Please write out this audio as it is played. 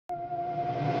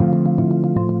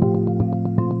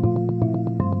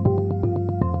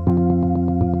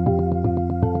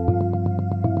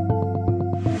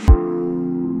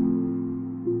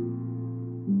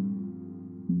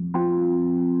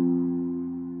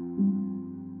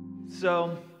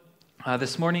So,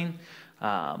 this morning,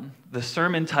 the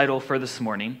sermon title for this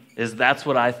morning is That's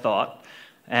What I Thought.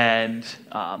 And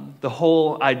the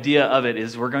whole idea of it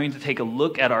is we're going to take a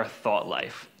look at our thought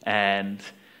life. And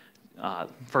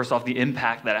first off, the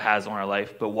impact that it has on our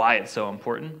life, but why it's so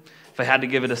important. If I had to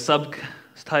give it a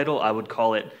subtitle, I would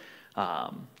call it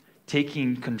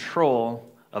Taking Control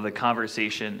of the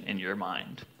Conversation in Your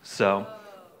Mind. So,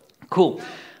 cool.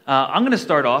 I'm going to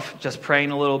start off just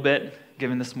praying a little bit,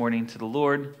 giving this morning to the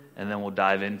Lord, and then we'll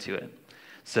dive into it.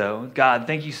 So, God,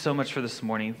 thank you so much for this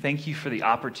morning. Thank you for the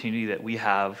opportunity that we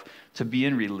have to be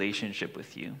in relationship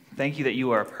with you. Thank you that you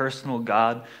are a personal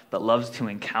God that loves to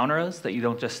encounter us, that you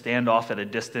don't just stand off at a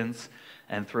distance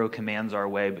and throw commands our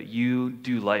way, but you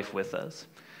do life with us.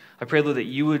 I pray, Lord, that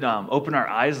you would open our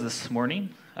eyes this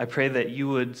morning. I pray that you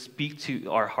would speak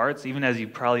to our hearts, even as you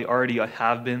probably already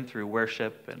have been through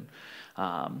worship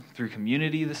and through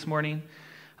community this morning.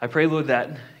 I pray, Lord,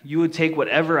 that you would take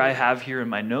whatever I have here in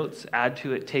my notes, add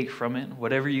to it, take from it,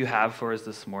 whatever you have for us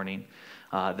this morning,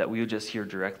 that we would just hear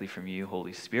directly from you,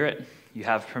 Holy Spirit. You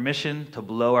have permission to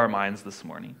blow our minds this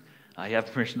morning. You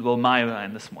have permission to blow my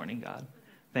mind this morning, God.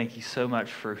 Thank you so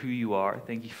much for who you are.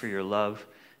 Thank you for your love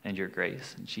and your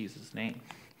grace. In Jesus' name.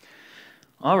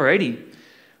 Alrighty.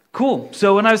 Cool.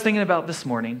 So when I was thinking about this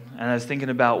morning, and I was thinking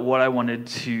about what I wanted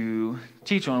to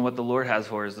teach on, what the Lord has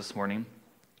for us this morning,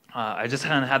 I just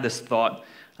kind of had this thought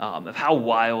of how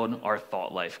wild our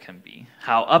thought life can be,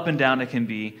 how up and down it can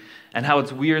be, and how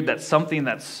it's weird that something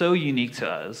that's so unique to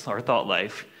us, our thought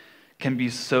life, can be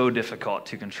so difficult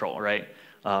to control, right?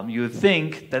 You would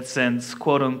think that since,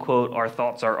 quote unquote, our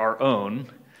thoughts are our own,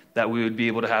 that we would be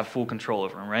able to have full control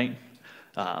over them, right?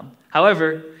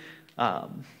 However,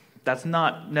 that's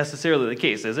not necessarily the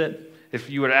case, is it? If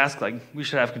you were to ask, like, we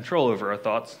should have control over our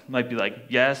thoughts, it might be like,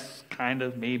 yes, kind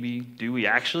of, maybe, do we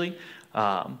actually?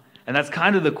 And that's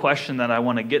kind of the question that I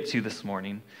want to get to this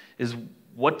morning, is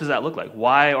what does that look like?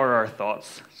 Why are our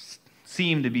thoughts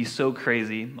seem to be so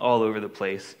crazy all over the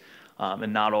place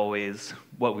and not always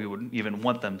what we would even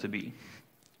want them to be?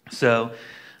 So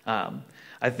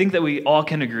I think that we all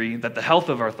can agree that the health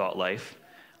of our thought life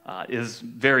is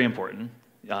very important.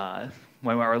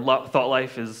 When our thought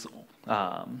life is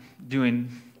doing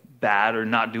bad or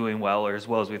not doing well or as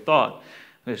well as we thought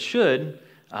it should,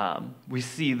 we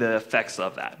see the effects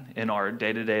of that in our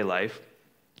day-to-day life.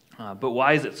 But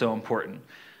why is it so important?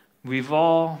 We've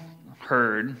all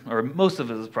heard, or most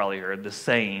of us have probably heard, the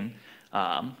saying,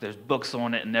 there's books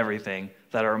on it and everything,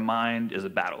 that our mind is a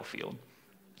battlefield.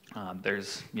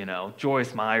 There's,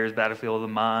 Joyce Meyer's Battlefield of the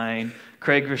Mind,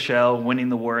 Craig Rochelle, Winning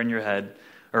the War in Your Head,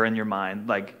 or in Your Mind,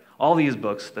 like all these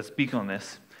books that speak on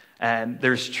this. And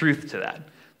there's truth to that.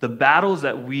 The battles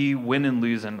that we win and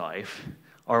lose in life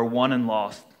are won and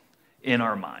lost in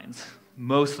our minds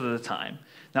most of the time.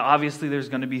 Now, obviously, there's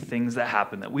going to be things that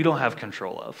happen that we don't have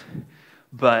control of.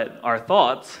 But our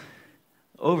thoughts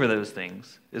over those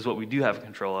things is what we do have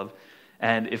control of.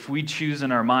 And if we choose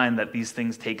in our mind that these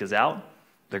things take us out,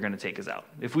 they're going to take us out.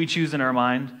 If we choose in our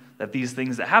mind that these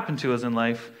things that happen to us in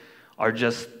life are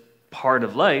just part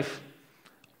of life,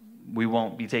 we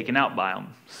won't be taken out by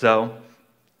them. So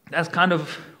that's kind of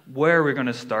where we're going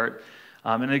to start.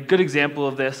 And a good example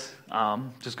of this,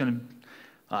 just going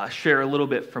to share a little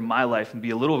bit from my life and be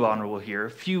a little vulnerable here.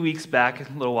 A few weeks back,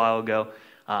 a little while ago,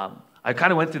 I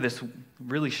kind of went through this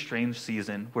really strange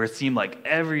season where it seemed like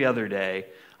every other day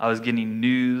I was getting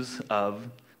news of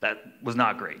that was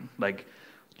not great. Like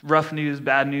rough news,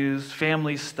 bad news,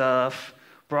 family stuff,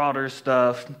 broader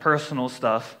stuff, personal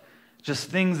stuff, just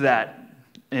things that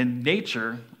in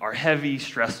nature are heavy,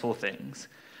 stressful things.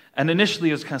 And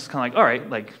initially it was kind of like, all right,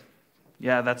 like,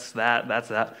 yeah, that's that.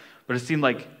 But it seemed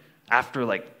like after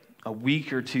like a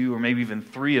week or two or maybe even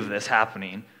 3 of this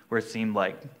happening, where it seemed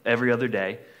like every other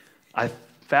day, I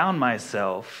found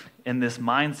myself in this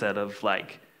mindset of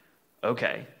like,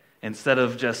 okay, instead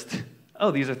of just,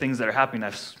 oh, these are things that are happening,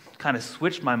 I've kind of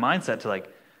switched my mindset to like,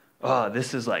 oh,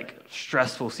 this is like a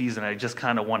stressful season. I just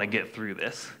kind of want to get through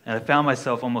this. And I found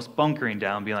myself almost bunkering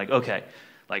down, being like, okay,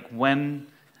 like when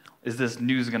is this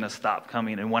news going to stop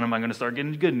coming? And when am I going to start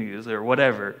getting good news or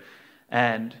whatever?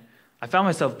 And I found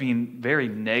myself being very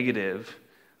negative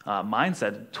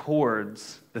mindset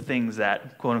towards the things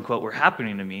that, quote unquote, were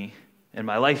happening to me in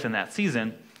my life in that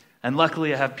season. And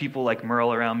luckily I have people like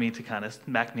Merle around me to kind of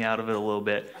smack me out of it a little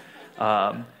bit.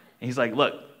 And he's like,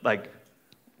 look, like,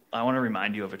 I want to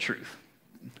remind you of a truth.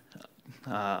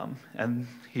 And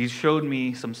he showed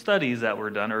me some studies that were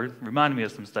done, or reminded me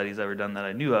of some studies that were done that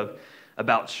I knew of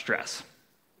about stress.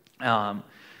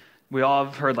 We all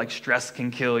have heard like stress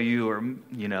can kill you or,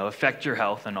 affect your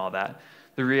health and all that.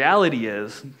 The reality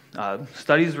is,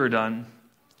 studies were done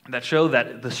that show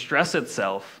that the stress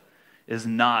itself is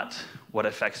not what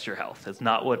affects your health. It's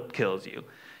not what kills you.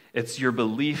 It's your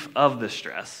belief of the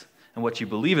stress and what you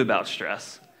believe about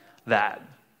stress that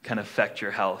can affect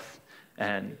your health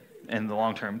and in the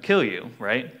long term kill you,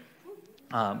 right?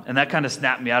 And that kind of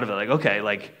snapped me out of it. Like, okay,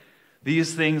 like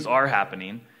these things are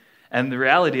happening. And the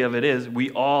reality of it is we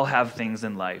all have things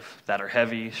in life that are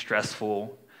heavy,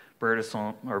 stressful,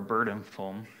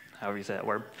 burdenful, however you say that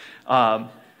word.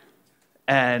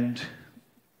 And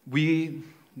we,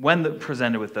 when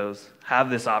presented with those, have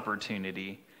this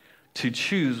opportunity to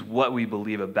choose what we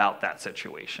believe about that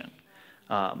situation.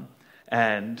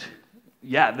 And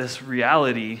yeah, this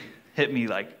reality hit me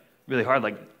like really hard.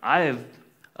 Like I have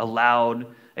allowed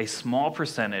a small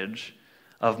percentage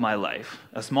of my life,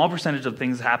 a small percentage of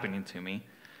things happening to me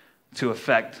to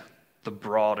affect the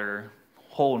broader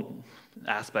whole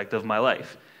aspect of my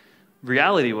life.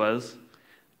 Reality was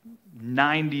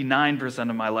 99%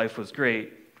 of my life was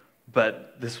great,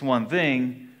 but this one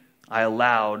thing I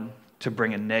allowed to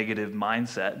bring a negative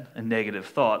mindset and negative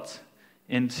thoughts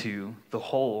into the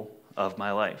whole of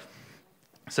my life.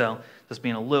 So just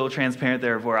being a little transparent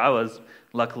there of where I was,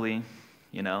 luckily,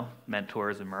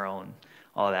 mentors and Merle and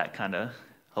all that kind of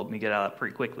helped me get out of that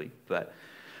pretty quickly. But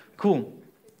cool.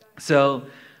 So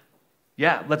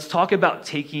yeah, let's talk about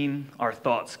taking our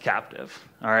thoughts captive.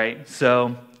 All right.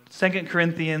 So 2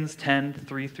 Corinthians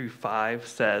 10:3-5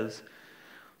 says,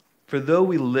 "For though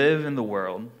we live in the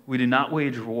world, we do not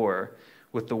wage war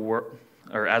with the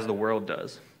or as the world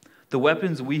does. The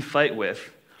weapons we fight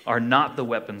with are not the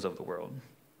weapons of the world.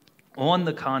 On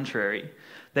the contrary,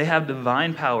 they have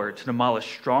divine power to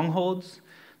demolish strongholds,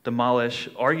 demolish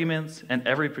arguments, and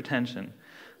every pretension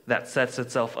that sets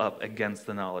itself up against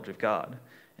the knowledge of God.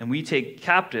 And we take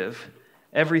captive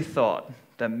every thought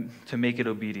to make it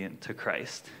obedient to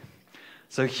Christ."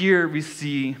 So here we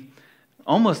see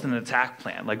almost an attack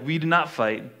plan. Like we do not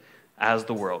fight as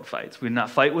the world fights. We do not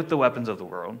fight with the weapons of the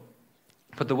world.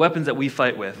 But the weapons that we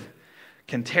fight with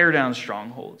can tear down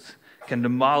strongholds, can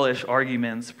demolish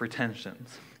arguments,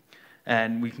 pretensions,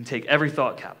 and we can take every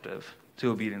thought captive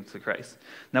to obedience to Christ.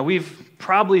 Now, we've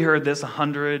probably heard this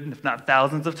 100, if not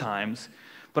thousands of times,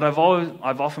 but I've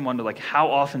often wondered, like, how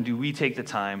often do we take the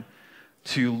time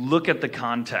to look at the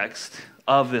context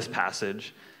of this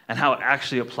passage and how it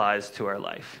actually applies to our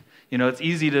life? It's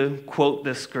easy to quote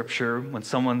this scripture when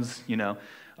someone's,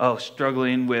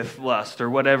 struggling with lust or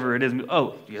whatever it is.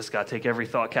 Oh, you just got to take every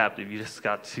thought captive. You just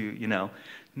got to,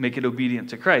 make it obedient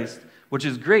to Christ, which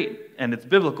is great and it's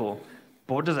biblical.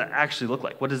 But what does that actually look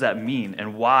like? What does that mean?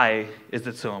 And why is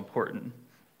it so important?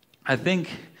 I think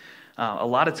a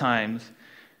lot of times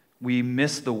we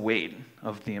miss the weight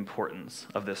of the importance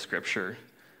of this scripture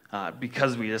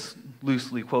because we just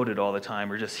loosely quote it all the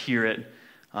time or just hear it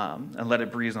and let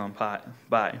it breeze on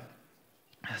by.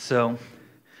 So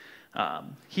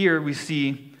here we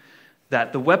see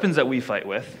that the weapons that we fight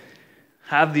with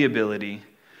have the ability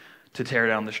to tear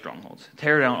down the strongholds,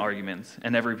 tear down arguments,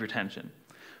 and every pretension.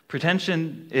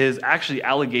 Pretension is actually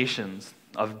allegations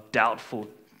of doubtful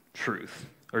truth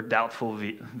or doubtful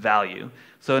value.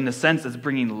 So in a sense, it's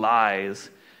bringing lies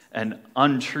and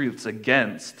untruths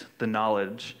against the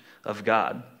knowledge of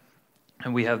God.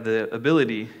 And we have the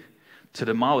ability to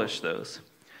demolish those.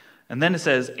 And then it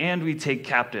says, "And we take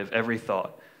captive every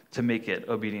thought to make it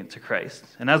obedient to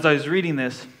Christ." And as I was reading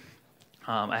this,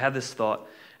 I had this thought,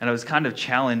 and I was kind of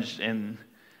challenged in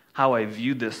how I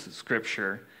viewed this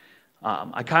scripture.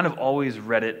 I kind of always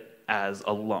read it as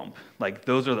a lump. Like,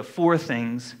 those are the four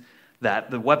things that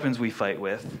the weapons we fight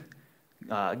with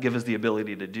give us the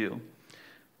ability to do.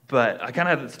 But I kind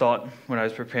of had this thought when I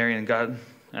was preparing, and God,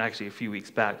 actually a few weeks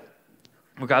back,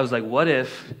 where God was like, what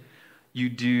if you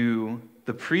do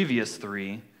the previous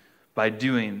three by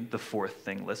doing the fourth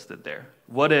thing listed there?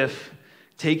 What if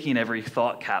taking every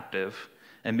thought captive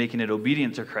and making it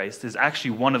obedient to Christ is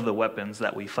actually one of the weapons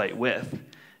that we fight with,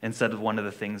 instead of one of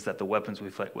the things that the weapons we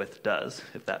fight with does,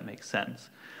 if that makes sense.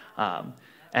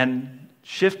 And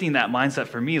shifting that mindset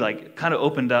for me, like, kind of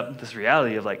opened up this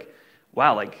reality of like,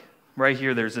 wow, like right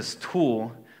here, there's this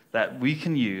tool that we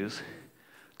can use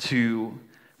to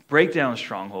break down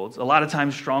strongholds. A lot of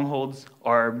times strongholds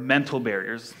are mental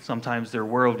barriers. Sometimes they're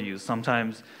worldviews.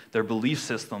 Sometimes they're belief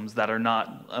systems that are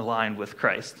not aligned with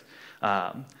Christ.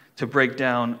 To break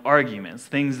down arguments,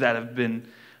 things that have been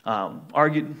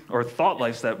argued, or thought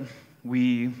lives that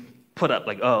we put up,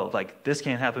 like, oh, like this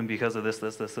can't happen because of this,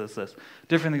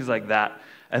 different things like that.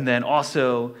 And then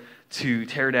also to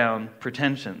tear down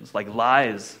pretensions, like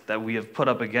lies that we have put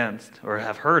up against or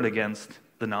have heard against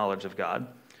the knowledge of God.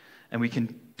 And we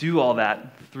can do all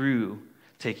that through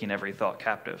taking every thought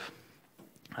captive.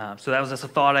 So that was just a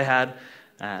thought I had,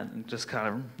 and just kind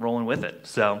of rolling with it.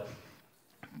 So,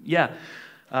 yeah.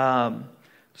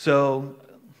 So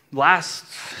last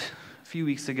few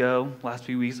weeks,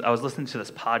 I was listening to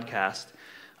this podcast,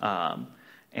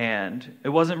 and it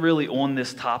wasn't really on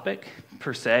this topic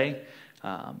per se.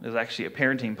 It was actually a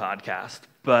parenting podcast,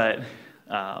 but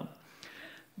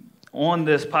on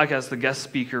this podcast, the guest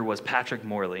speaker was Patrick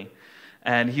Morley,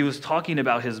 and he was talking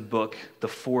about his book, The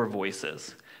Four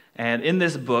Voices. And in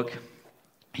this book,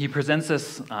 he presents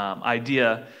this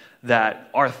idea that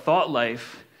our thought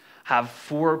life have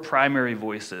four primary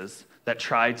voices that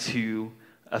try to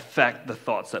affect the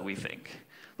thoughts that we think.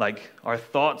 Like, our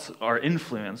thoughts are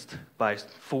influenced by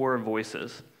four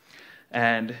voices.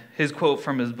 And his quote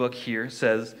from his book here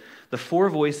says, "The four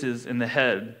voices in the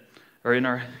head, or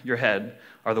in your head,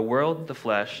 are the world, the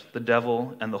flesh, the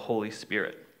devil, and the Holy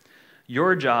Spirit.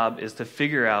 Your job is to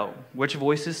figure out which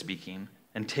voice is speaking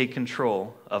and take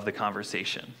control of the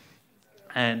conversation."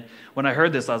 And when I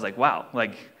heard this, I was like, wow,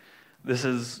 like, this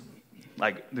is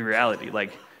like the reality.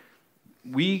 Like,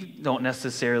 we don't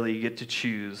necessarily get to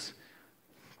choose,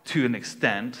 to an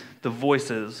extent, the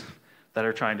voices that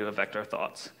are trying to affect our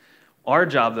thoughts. Our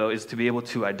job, though, is to be able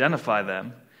to identify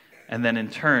them and then, in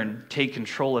turn, take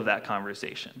control of that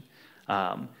conversation.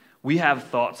 We have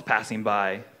thoughts passing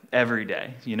by every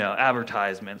day,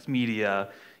 advertisements, media,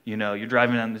 you're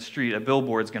driving down the street, a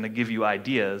billboard's going to give you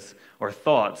ideas or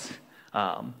thoughts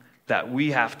that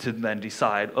we have to then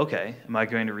decide, okay, am I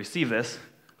going to receive this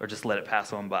or just let it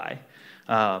pass on by?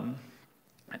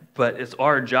 But it's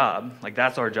our job,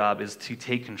 that's our job, is to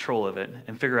take control of it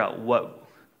and figure out what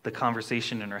the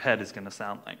conversation in our head is going to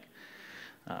sound like.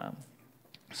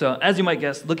 So as you might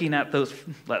guess, looking at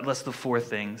that list of four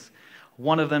things,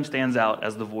 one of them stands out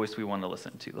as the voice we want to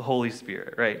listen to, the Holy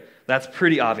Spirit, right? That's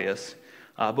pretty obvious.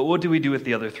 But what do we do with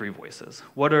the other three voices?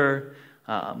 What are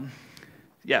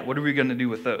we going to do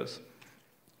with those?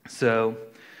 So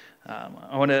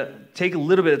I want to take a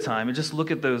little bit of time and just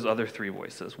look at those other three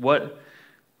voices. What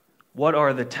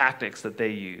are the tactics that they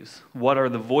use? What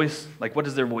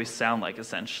does their voice sound like,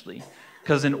 essentially?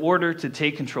 Because in order to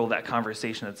take control of that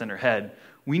conversation that's in our head,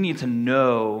 we need to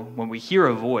know, when we hear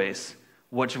a voice,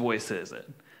 which voice is it?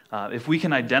 If we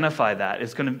can identify that,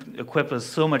 it's going to equip us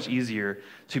so much easier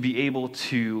to be able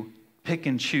to pick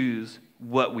and choose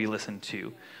what we listen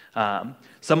to.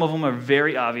 Some of them are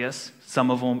very obvious. Some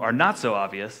of them are not so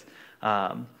obvious.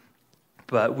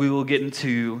 But we will get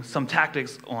into some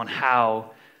tactics on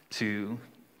how to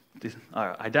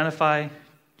identify,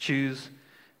 choose,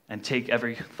 and take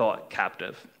every thought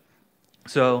captive.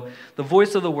 So the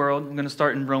voice of the world, I'm going to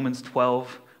start in Romans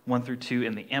 12, 1 through 2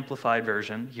 in the Amplified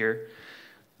Version here.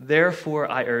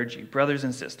 "Therefore I urge you, brothers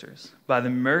and sisters, by the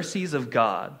mercies of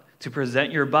God, to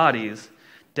present your bodies,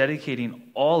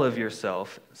 dedicating all of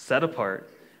yourself, set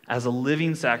apart, as a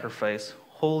living sacrifice,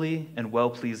 holy and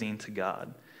well-pleasing to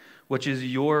God, which is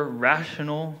your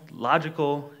rational,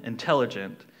 logical,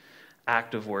 intelligent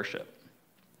act of worship.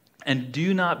 And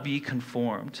do not be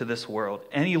conformed to this world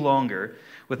any longer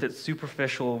with its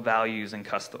superficial values and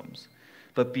customs,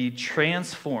 but be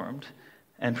transformed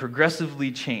and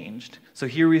progressively changed." So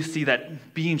here we see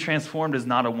that being transformed is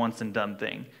not a once and done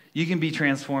thing. You can be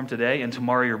transformed today, and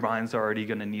tomorrow your mind's already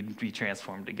going to need to be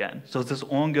transformed again. So it's this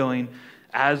ongoing,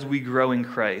 as we grow in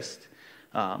Christ,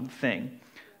 thing.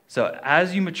 So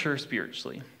as you mature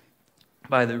spiritually,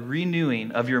 by the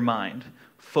renewing of your mind,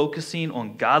 focusing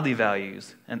on godly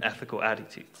values and ethical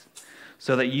attitudes,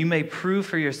 so that you may prove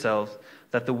for yourselves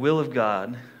that the will of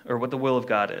God, or what the will of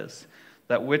God is,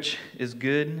 that which is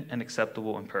good and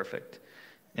acceptable and perfect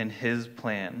in his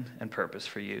plan and purpose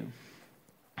for you.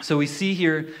 So we see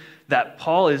here that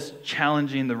Paul is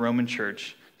challenging the Roman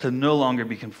church to no longer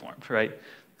be conformed, right?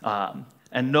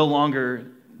 And no longer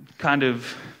kind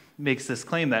of makes this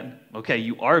claim that, okay,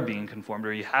 you are being conformed,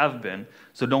 or you have been,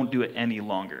 so don't do it any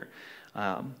longer.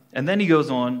 And then he goes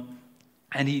on,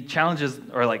 and he challenges,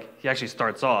 he actually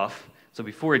starts off, so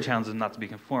before he challenges them not to be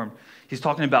conformed, he's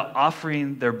talking about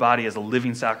offering their body as a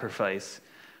living sacrifice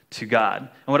to God.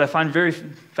 And what I find very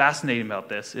fascinating about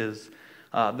this is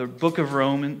the book of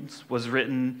Romans was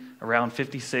written around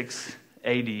 56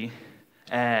 AD,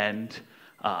 and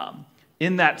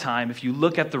in that time, if you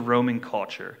look at the Roman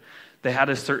culture, they had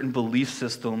a certain belief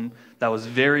system that was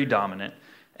very dominant,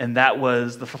 and that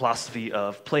was the philosophy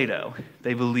of Plato.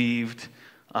 They believed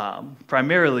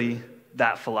primarily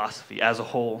that philosophy as a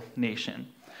whole nation.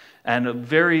 And a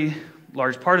very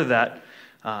large part of that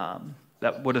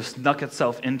that would have snuck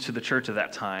itself into the church at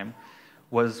that time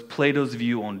was Plato's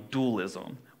view on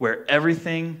dualism, where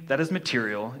everything that is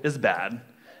material is bad,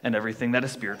 and everything that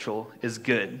is spiritual is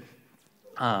good.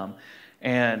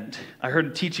 And I heard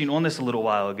a teaching on this a little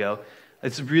while ago.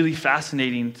 It's really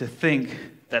fascinating to think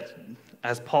that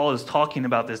as Paul is talking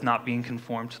about this not being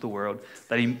conformed to the world,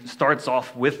 that he starts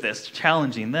off with this,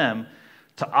 challenging them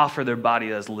to offer their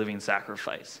body as a living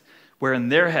sacrifice. Where in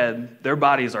their head, their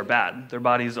bodies are bad. Their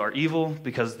bodies are evil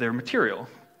because they're material.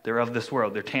 They're of this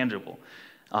world. They're tangible.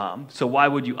 So why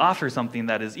would you offer something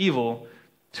that is evil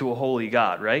to a holy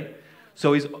God, right?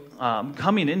 So he's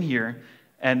coming in here,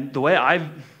 and the way I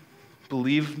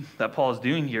believe that Paul is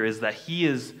doing here is that he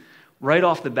is right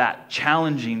off the bat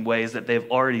challenging ways that they've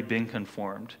already been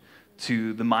conformed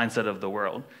to the mindset of the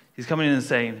world. He's coming in and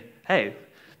saying, hey,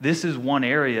 this is one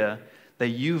area that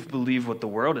you've believed what the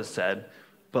world has said,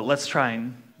 but let's try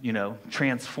and,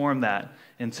 transform that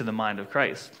into the mind of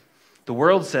Christ. The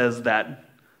world says that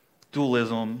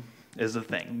dualism is a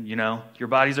thing, your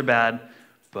bodies are bad,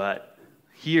 but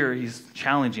here he's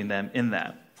challenging them in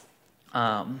that.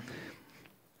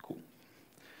 Cool.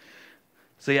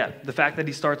 So yeah, the fact that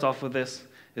he starts off with this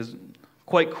is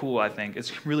quite cool, I think.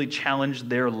 It's really challenged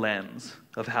their lens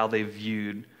of how they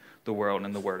viewed the world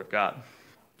and the Word of God.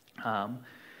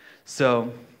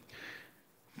 So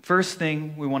first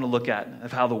thing we want to look at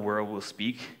of how the world will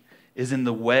speak is in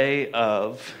the way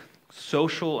of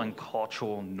social and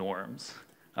cultural norms,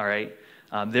 all right?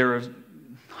 There are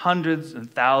hundreds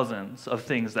and thousands of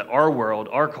things that our world,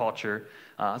 our culture,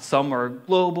 some are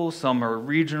global, some are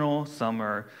regional, some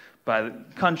are by the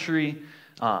country,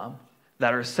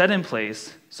 that are set in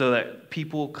place so that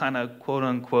people kind of, quote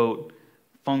unquote,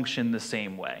 function the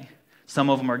same way. Some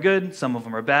of them are good, some of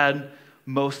them are bad.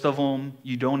 Most of them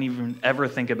you don't even ever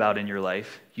think about in your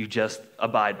life. You just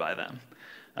abide by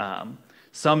them.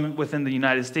 Some within the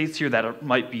United States here that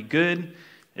might be good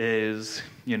is,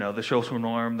 the social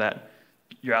norm that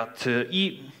you're out to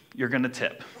eat, you're going to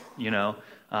tip.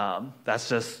 That's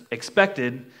just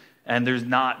expected, and there's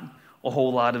not a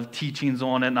whole lot of teachings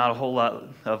on it, not a whole lot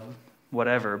of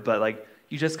whatever, but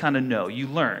you just kind of know. You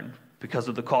learn because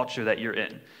of the culture that you're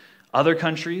in. Other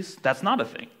countries, that's not a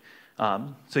thing.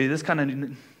 So you just kind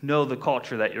of know the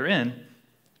culture that you're in.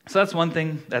 So that's one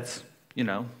thing that's,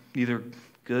 neither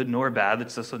good nor bad.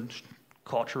 It's just a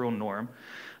cultural norm.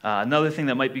 Another thing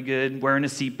that might be good, wearing a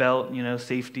seatbelt,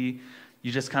 safety.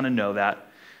 You just kind of know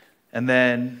that. And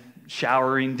then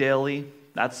showering daily,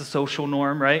 that's a social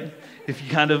norm, right? If you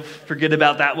kind of forget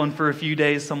about that one for a few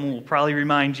days, someone will probably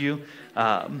remind you.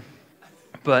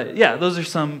 But yeah, those are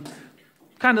some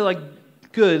kind of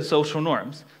good social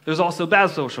norms. There's also bad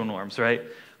social norms, right?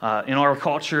 In our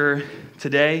culture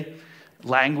today,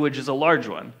 language is a large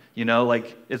one.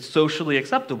 It's socially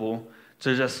acceptable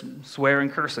to just swear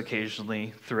and curse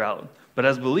occasionally throughout. But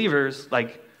as believers,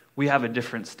 we have a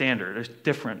different standard, a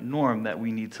different norm that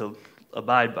we need to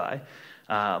abide by.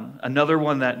 Another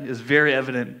one that is very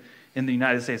evident in the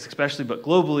United States especially, but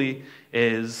globally,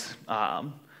 is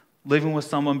living with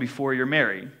someone before you're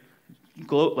married.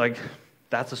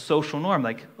 That's a social norm.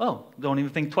 Don't even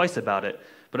think twice about it.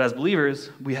 But as believers,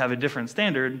 we have a different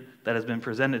standard that has been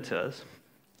presented to us.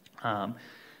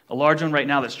 A large one right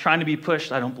now that's trying to be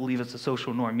pushed, I don't believe it's a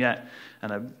social norm yet,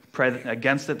 and I pray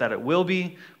against it that it will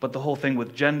be, but the whole thing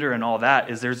with gender and all that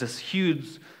is there's this huge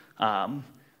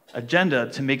agenda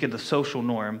to make it a social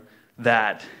norm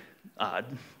that,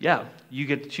 you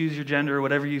get to choose your gender or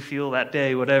whatever you feel that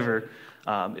day, whatever,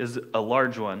 is a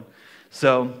large one.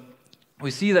 So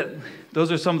we see that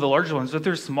those are some of the larger ones, but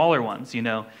there's smaller ones,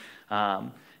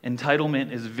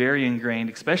 Entitlement is very ingrained,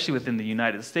 especially within the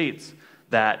United States,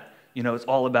 that, it's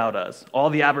all about us. All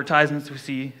the advertisements we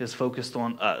see is focused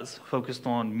on us, focused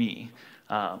on me.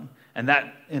 And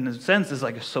that, in a sense, is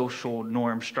like a social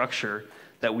norm structure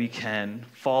that we can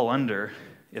fall under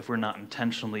if we're not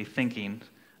intentionally thinking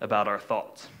about our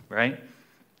thoughts, right?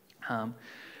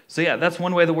 That's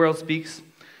one way the world speaks.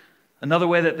 Another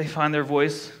way that they find their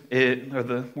voice, or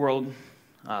the world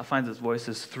finds its voice,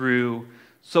 is through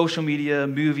social media,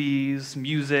 movies,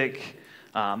 music,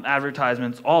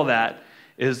 advertisements. All that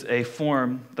is a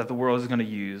form that the world is going to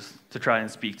use to try and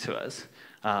speak to us.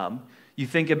 You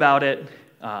think about it,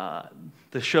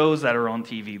 the shows that are on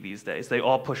TV these days, they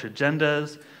all push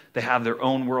agendas. They have their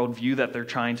own worldview that they're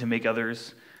trying to make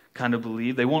others kind of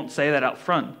believe. They won't say that out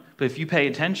front, but if you pay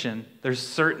attention, there's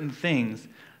certain things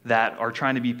that are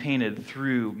trying to be painted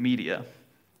through media.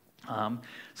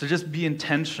 So just be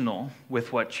intentional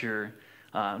with what you're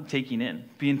taking in.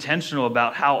 Be intentional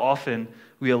about how often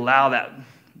we allow that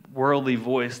worldly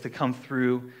voice to come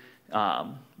through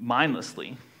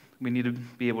mindlessly. We need to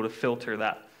be able to filter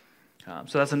that.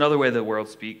 So that's another way the world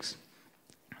speaks.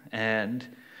 And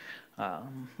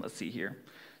let's see here.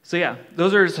 So yeah,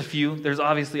 those are just a few. There's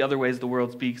obviously other ways the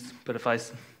world speaks, but if I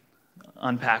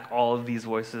unpack all of these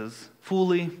voices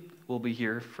fully, we'll be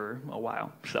here for a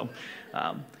while. So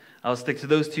I'll stick to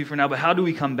those two for now. But how do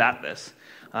we combat this?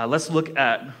 Let's look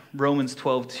at Romans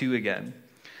 12:2 again.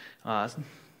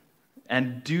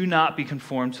 And do not be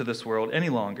conformed to this world any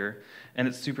longer and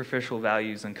its superficial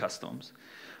values and customs,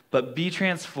 but be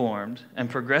transformed and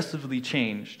progressively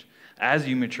changed as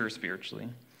you mature spiritually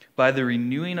by the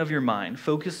renewing of your mind,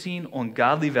 focusing on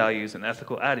godly values and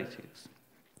ethical attitudes,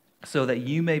 so that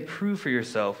you may prove for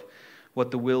yourself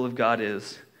what the will of God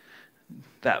is,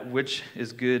 that which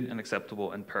is good and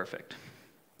acceptable and perfect.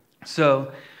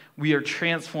 So we are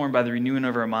transformed by the renewing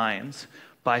of our minds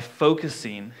by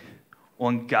focusing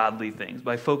on godly things,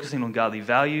 by focusing on godly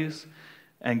values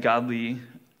and godly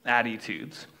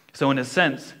attitudes. So in a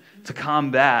sense, to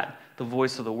combat the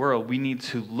voice of the world, we need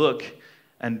to look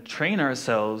and train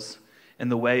ourselves in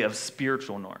the way of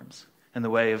spiritual norms, in the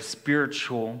way of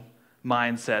spiritual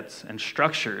mindsets and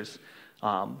structures,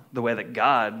 the way that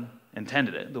God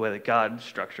intended it, the way that God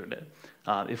structured it.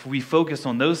 If we focus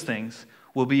on those things,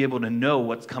 we'll be able to know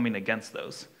what's coming against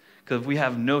those. Because if we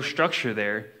have no structure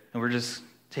there, and we're just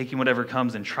taking whatever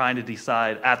comes and trying to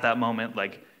decide at that moment,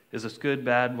 like, is this good,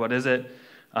 bad, what is it?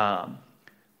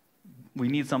 We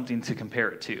need something to compare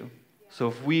it to. So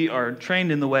if we are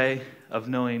trained in the way of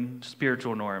knowing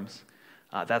spiritual norms,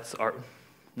 that's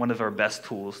one of our best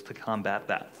tools to combat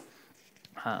that.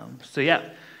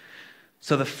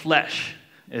 So the flesh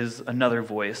is another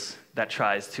voice that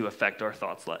tries to affect our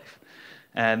thoughts life.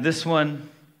 And this one,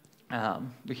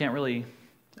 we can't really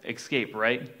escape,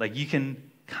 right? Like, you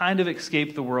can kind of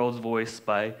escape the world's voice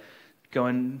by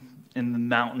going in the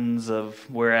mountains of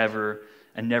wherever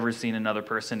and never seeing another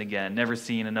person again, never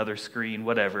seeing another screen,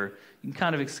 whatever. You can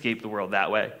kind of escape the world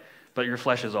that way, but your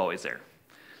flesh is always there.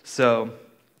 So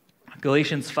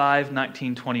Galatians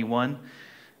 5:19-21,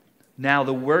 now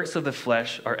the works of the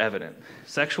flesh are evident: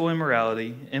 sexual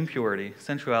immorality, impurity,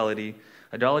 sensuality,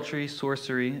 idolatry,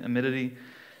 sorcery, enmity,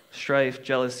 strife,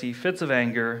 jealousy, fits of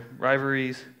anger,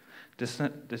 rivalries,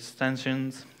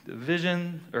 dissensions,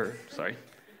 divisions,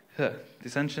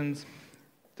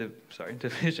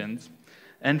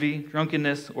 envy,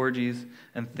 drunkenness, orgies,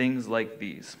 and things like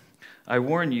these. I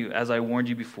warn you, as I warned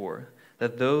you before,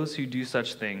 that those who do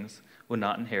such things will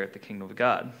not inherit the kingdom of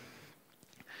God.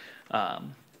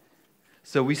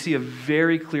 So we see a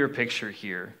very clear picture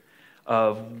here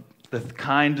of the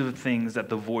kind of things that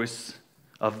the voice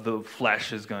of the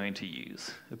flesh is going to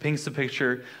use. It paints a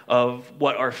picture of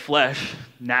what our flesh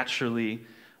naturally,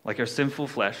 like our sinful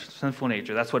flesh, sinful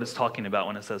nature, that's what it's talking about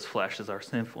when it says flesh, is our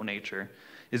sinful nature,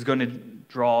 is going to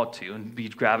draw to and be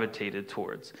gravitated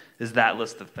towards, is that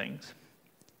list of things.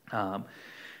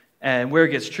 And where it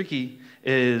gets tricky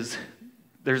is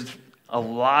there's a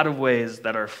lot of ways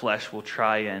that our flesh will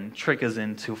try and trick us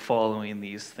into following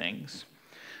these things.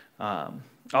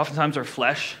 Oftentimes our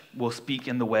flesh will speak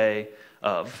in the way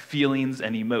of feelings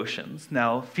and emotions.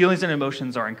 Now, feelings and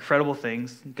emotions are incredible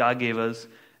things God gave us,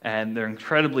 and they're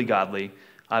incredibly godly.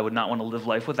 I would not want to live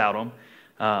life without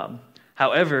them.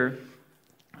 However,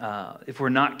 if we're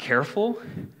not careful,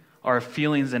 our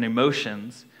feelings and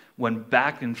emotions, when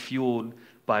backed and fueled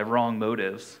by wrong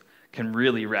motives, can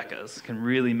really wreck us, can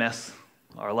really mess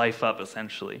our life up,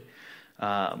 essentially.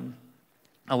 A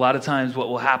lot of times what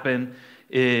will happen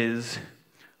is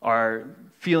our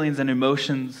feelings and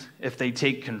emotions, if they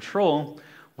take control,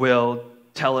 will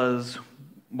tell us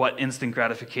what instant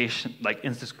gratification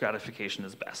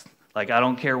is best. Like, I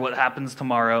don't care what happens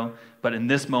tomorrow, but in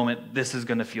this moment, this is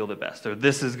going to feel the best, or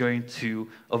this is going to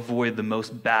avoid the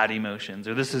most bad emotions,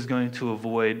 or this is going to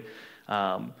avoid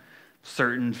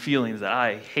certain feelings that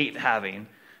I hate having.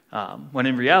 When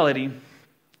in reality,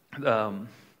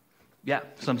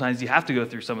 sometimes you have to go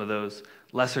through some of those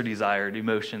lesser desired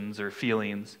emotions or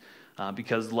feelings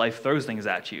because life throws things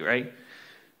at you, right?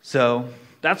 So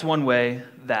that's one way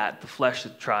that the flesh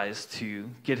tries to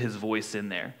get his voice in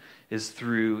there, is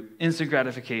through instant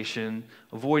gratification,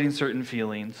 avoiding certain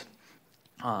feelings,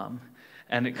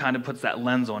 and it kind of puts that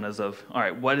lens on us of, all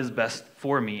right, what is best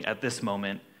for me at this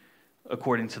moment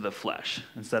according to the flesh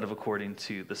instead of according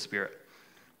to the Spirit.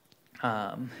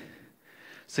 I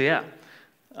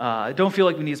don't feel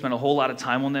like we need to spend a whole lot of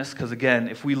time on this because, again,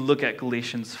 if we look at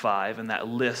Galatians 5 and that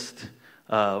list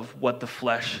of what the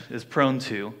flesh is prone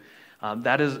to,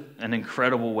 that is an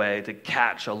incredible way to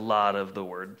catch a lot of the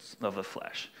words of the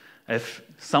flesh. If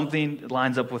something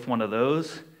lines up with one of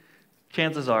those,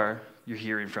 chances are you're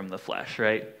hearing from the flesh,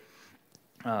 right?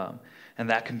 And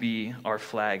that can be our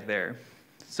flag there.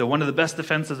 So one of the best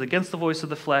defenses against the voice of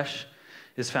the flesh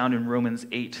is found in Romans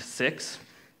 8:6.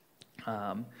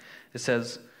 It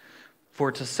says,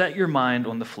 "For to set your mind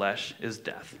on the flesh is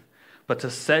death, but to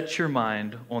set your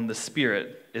mind on the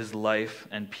Spirit is life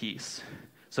and peace."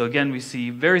 So again, we see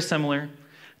very similar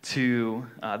to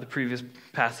the previous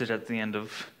passage at the end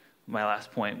of my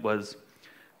last point was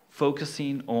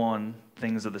focusing on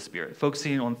things of the Spirit.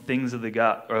 Focusing on things of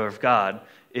God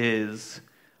is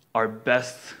our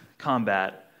best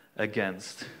combat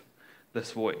against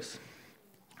this voice.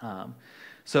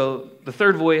 So the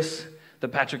third voice that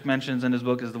Patrick mentions in his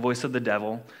book is the voice of the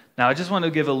devil. Now, I just want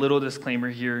to give a little disclaimer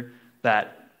here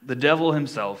that the devil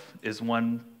himself is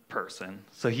one person.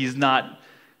 So he's not,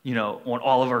 on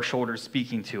all of our shoulders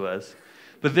speaking to us.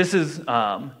 But this is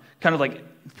kind of like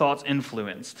thoughts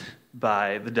influenced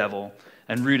by the devil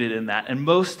and rooted in that. And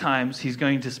most times he's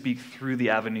going to speak through the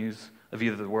avenues of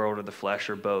either the world or the flesh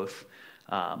or both.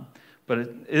 But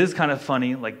it is kind of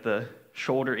funny, like the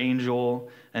shoulder angel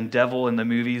and devil in the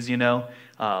movies,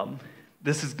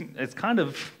 it's kind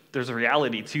of, there's a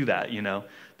reality to that,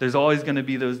 There's always going to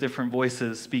be those different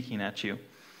voices speaking at you.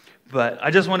 But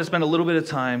I just want to spend a little bit of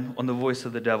time on the voice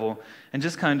of the devil and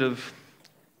just kind of,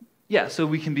 so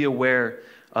we can be aware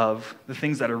of the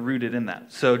things that are rooted in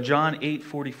that. So John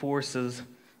 8:44 says,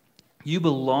 "You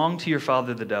belong to your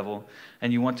father, the devil,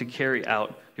 and you want to carry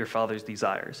out your father's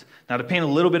desires." Now, to paint a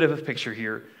little bit of a picture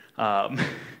here,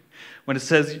 when it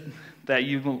says that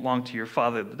you belong to your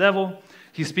father, the devil,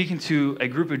 he's speaking to a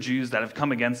group of Jews that have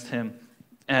come against him,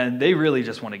 and they really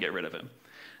just want to get rid of him.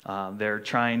 They're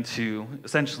trying to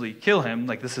essentially kill him,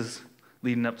 like this is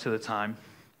leading up to the time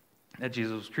that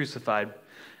Jesus was crucified.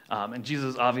 And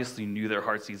Jesus obviously knew their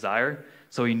heart's desire,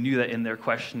 so he knew that in their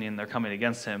questioning, they're coming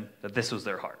against him, that this was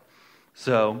their heart.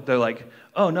 So they're like,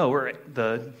 "Oh no, we're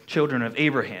the children of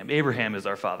Abraham. Abraham is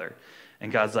our father."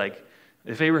 And God's like,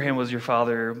 "If Abraham was your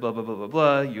father, blah, blah, blah, blah,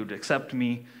 blah, you'd accept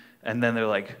me." And then they're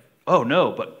like, "Oh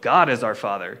no, but God is our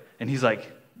father." And he's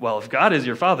like, "Well, if God is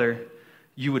your father,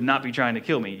 you would not be trying to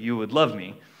kill me. You would love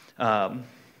me."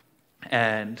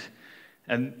 And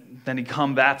then he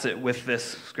combats it with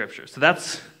this scripture. So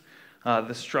that's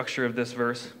the structure of this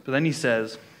verse. But then he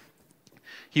says,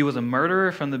 "He was a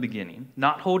murderer from the beginning,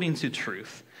 not holding to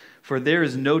truth, for there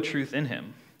is no truth in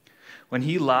him. When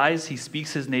he lies, he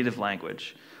speaks his native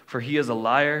language, for he is a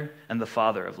liar and the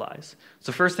father of lies."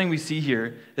 So first thing we see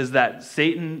here is that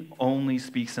Satan only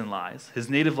speaks in lies. His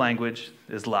native language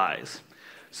is lies.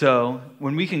 So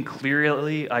when we can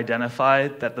clearly identify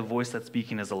that the voice that's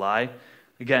speaking is a lie,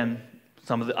 again,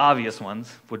 some of the obvious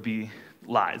ones would be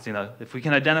lies. If we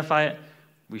can identify it,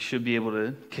 we should be able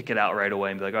to kick it out right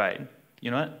away and be like, "All right,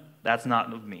 you know what? That's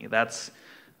not of me. That's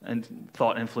a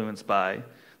thought influenced by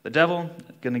the devil.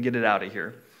 Going to get it out of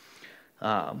here."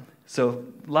 So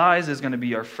lies is going to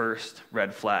be our first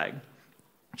red flag.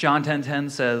 John 10:10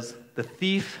 says, "The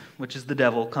thief, which is the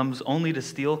devil, comes only to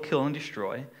steal, kill, and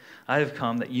destroy. I have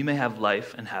come that you may have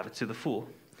life and have it to the full."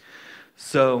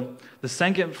 So the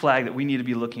second flag that we need to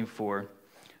be looking for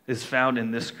is found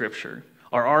in this scripture.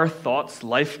 Are our thoughts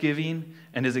life-giving,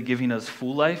 and is it giving us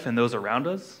full life and those around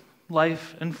us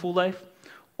life and full life?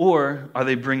 Or are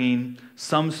they bringing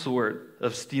some sort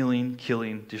of stealing,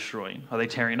 killing, destroying? Are they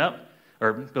tearing up,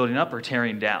 or building up, or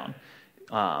tearing down?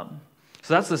 So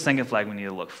that's the second flag we need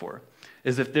to look for,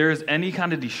 is if there is any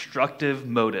kind of destructive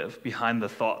motive behind the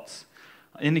thoughts,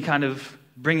 any kind of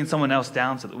bringing someone else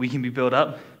down so that we can be built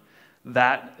up,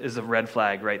 that is a red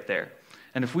flag right there.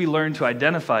 And if we learn to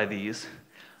identify these,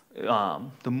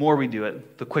 the more we do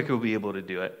it, the quicker we'll be able to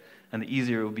do it, and the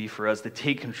easier it will be for us to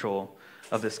take control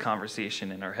of this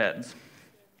conversation in our heads.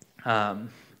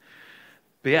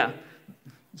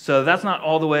 So that's not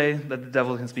all the way that the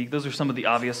devil can speak. Those are some of the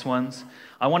obvious ones.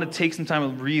 I want to take some time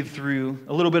and read through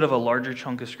a little bit of a larger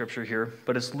chunk of scripture here,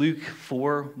 but it's Luke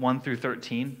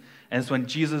 4:1-13, and it's when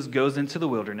Jesus goes into the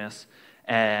wilderness,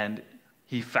 and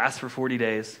he fasts for 40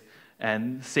 days,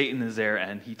 and Satan is there,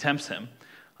 and he tempts him.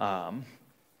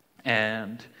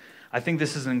 And I think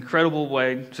this is an incredible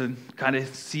way to kind of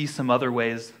see some other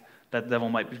ways that the devil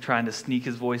might be trying to sneak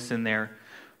his voice in there.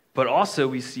 But also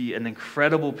we see an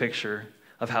incredible picture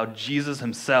of how Jesus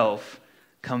himself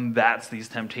combats these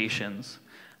temptations.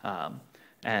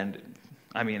 And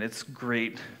I mean, it's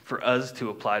great for us to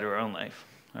apply to our own life.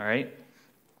 All right?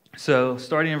 So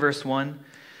starting in verse 1,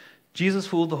 Jesus,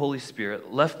 full of the Holy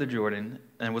Spirit, left the Jordan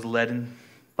and was led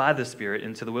by the Spirit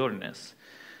into the wilderness,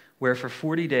 where for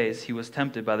 40 days he was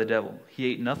tempted by the devil. He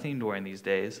ate nothing during these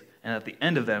days, and at the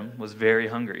end of them was very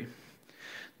hungry.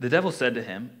 The devil said to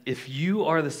him, "If you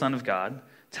are the Son of God,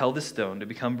 tell this stone to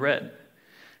become bread."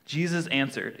 Jesus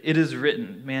answered, "It is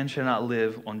written, man shall not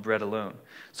live on bread alone."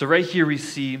 So right here we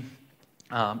see,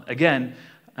 again,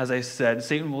 as I said,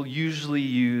 Satan will usually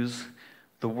use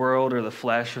the world or the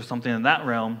flesh or something in that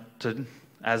realm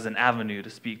as an avenue to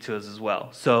speak to us as well.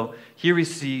 So here we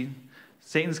see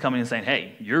Satan's coming and saying,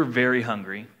 hey, you're very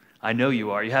hungry. I know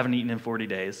you are. You haven't eaten in 40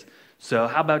 days. So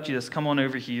how about you just come on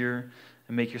over here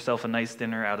and make yourself a nice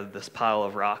dinner out of this pile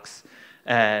of rocks?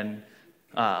 And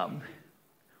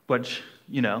which,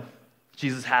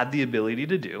 Jesus had the ability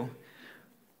to do.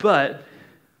 But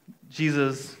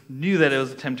Jesus knew that it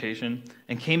was a temptation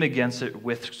and came against it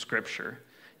with Scripture.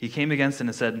 He came against it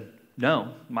and said,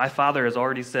 no, my Father has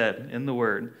already said in the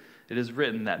Word, it is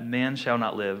written that man shall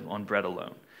not live on bread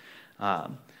alone.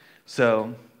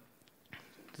 The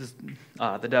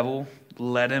devil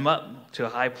led him up to a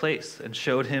high place and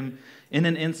showed him in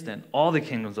an instant all the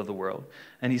kingdoms of the world.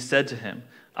 And he said to him,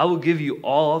 I will give you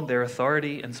all their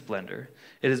authority and splendor.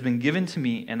 It has been given to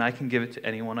me, and I can give it to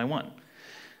anyone I want.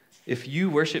 If you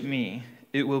worship me,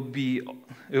 it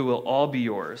will all be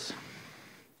yours.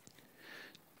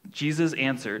 Jesus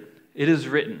answered, it is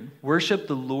written, worship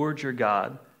the Lord your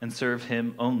God and serve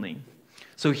him only.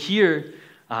 So here,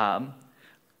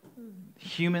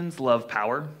 humans love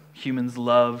power. Humans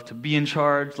love to be in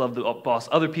charge, love to boss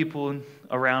other people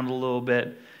around a little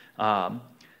bit.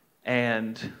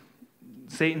 And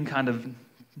Satan kind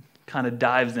of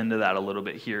dives into that a little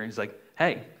bit here. He's like,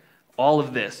 hey, all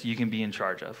of this you can be in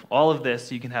charge of. All of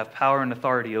this you can have power and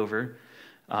authority over.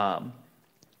 But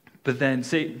then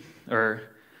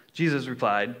Jesus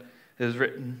replied, it is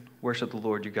written, worship the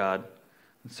Lord your God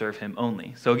and serve him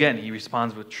only. So again, he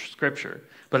responds with Scripture.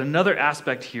 But another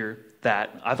aspect here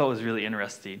that I thought was really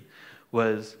interesting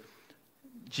was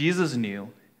Jesus knew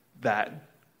that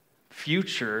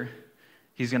future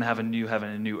he's going to have a new heaven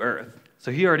and a new earth.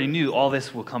 So he already knew all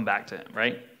this will come back to him,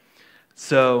 right?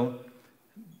 So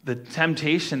the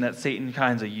temptation that Satan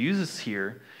kind of uses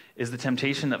here is the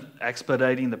temptation of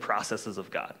expediting the processes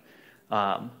of God,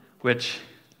 which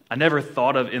I never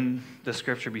thought of in the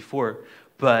Scripture before,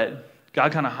 but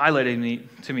God kind of highlighted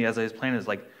to me as I was planning is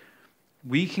like,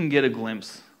 we can get a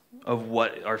glimpse of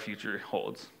what our future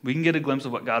holds. We can get a glimpse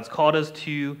of what God's called us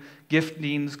to.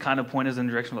 Giftings kind of point us in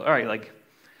the direction of, all right,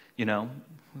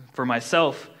 for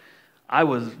myself, I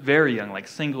was very young, like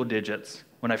single digits,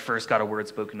 when I first got a word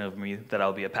spoken over me that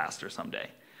I'll be a pastor someday.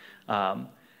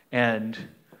 And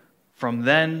from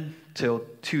then till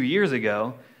 2 years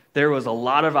ago, there was a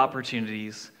lot of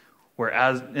opportunities where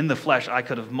as in the flesh, I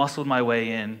could have muscled my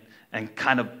way in and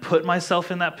kind of put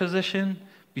myself in that position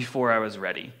before I was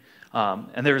ready.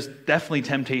 And there was definitely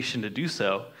temptation to do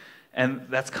so. And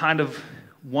that's kind of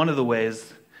one of the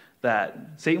ways that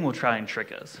Satan will try and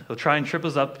trick us. He'll try and trip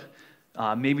us up,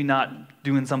 maybe not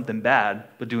doing something bad,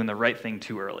 but doing the right thing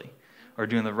too early or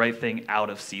doing the right thing out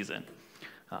of season.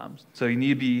 So you need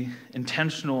to be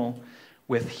intentional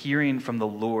with hearing from the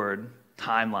Lord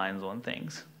timelines on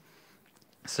things.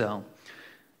 So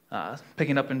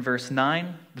picking up in verse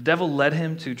 9, the devil led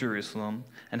him to Jerusalem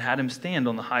and had him stand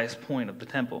on the highest point of the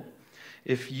temple.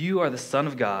 If you are the Son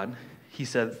of God, he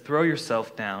said, throw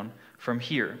yourself down from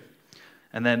here.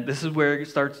 And then this is where it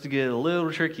starts to get a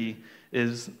little tricky,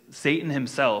 is Satan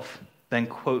himself then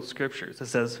quotes scriptures. It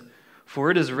says, for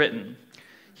it is written,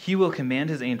 he will command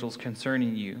his angels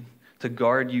concerning you to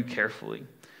guard you carefully.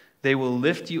 They will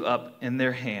lift you up in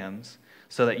their hands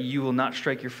so that you will not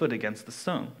strike your foot against the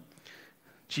stone.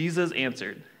 Jesus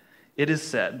answered, it is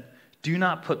said, do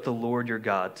not put the Lord your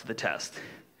God to the test.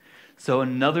 So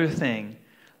another thing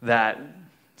that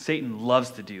Satan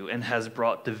loves to do and has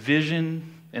brought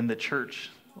division in the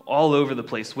church all over the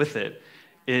place with it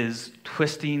is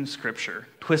twisting Scripture,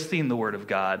 twisting the Word of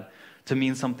God to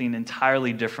mean something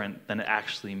entirely different than it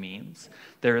actually means.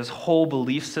 There is whole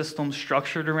belief systems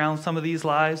structured around some of these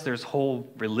lies. There's whole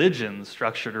religions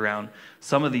structured around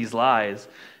some of these lies.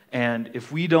 And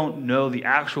if we don't know the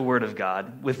actual Word of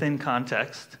God within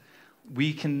context,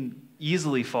 we can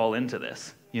easily fall into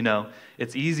this.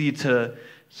 It's easy to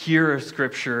hear a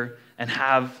Scripture and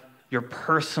have your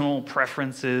personal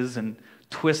preferences and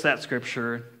twist that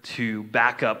Scripture to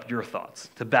back up your thoughts,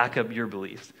 to back up your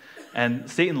beliefs. And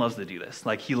Satan loves to do this.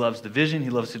 Like, he loves division. He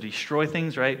loves to destroy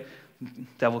things, right?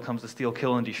 Devil comes to steal,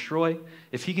 kill, and destroy.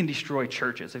 If he can destroy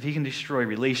churches, if he can destroy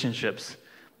relationships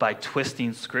by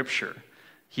twisting Scripture,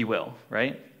 he will,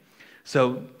 right?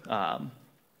 So,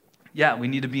 we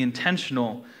need to be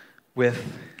intentional with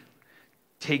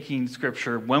taking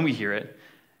Scripture when we hear it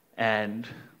and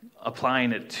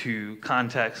applying it to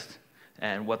context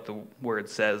and what the Word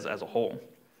says as a whole.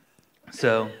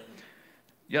 So,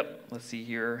 let's see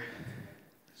here.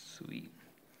 Sweet.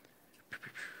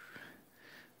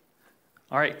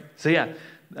 All right, so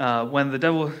when the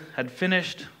devil had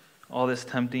finished all this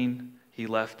tempting, he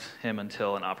left him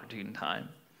until an opportune time.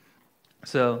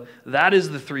 So that is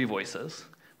the three voices.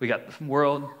 We got the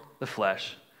world, the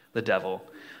flesh, the devil.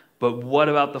 But what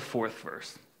about the fourth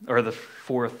verse, or the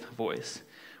fourth voice?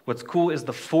 What's cool is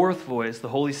the fourth voice, the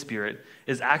Holy Spirit,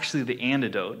 is actually the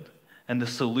antidote and the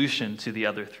solution to the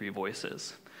other three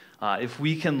voices. If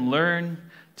we can learn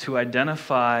to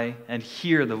identify and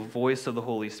hear the voice of the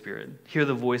Holy Spirit, hear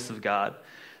the voice of God,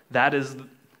 that is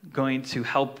going to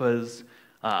help us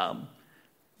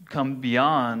come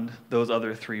beyond those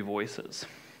other three voices.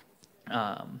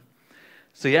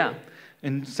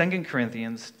 In 2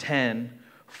 Corinthians 10,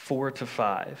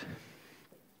 4-5,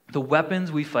 the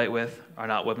weapons we fight with are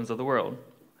not weapons of the world.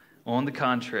 On the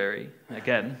contrary,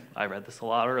 again, I read this a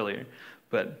lot earlier,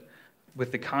 but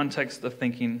with the context of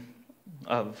thinking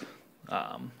of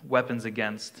weapons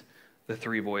against the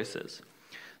three voices.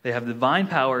 They have divine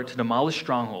power to demolish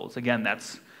strongholds. Again,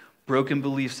 that's broken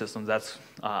belief systems. That's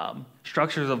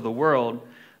structures of the world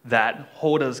that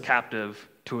hold us captive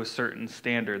to a certain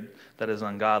standard that is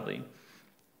ungodly.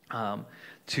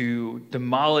 To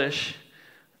demolish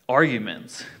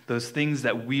arguments, those things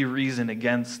that we reason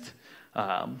against,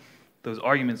 those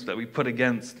arguments that we put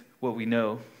against what we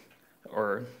know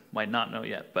or might not know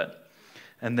yet.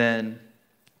 And then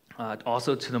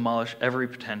also to demolish every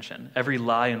pretension, every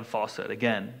lie and falsehood.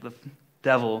 Again, the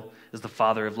devil is the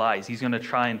father of lies. He's going to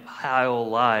try and pile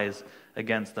lies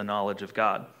against the knowledge of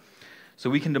God. So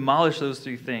we can demolish those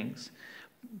three things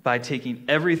by taking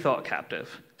every thought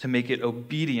captive to make it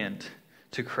obedient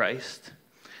to Christ.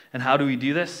 And how do we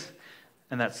do this?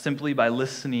 And that's simply by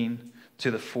listening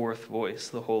to the fourth voice,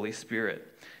 the Holy Spirit.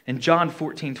 In John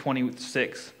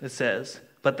 14:26, it says,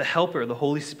 "But the Helper, the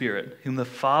Holy Spirit, whom the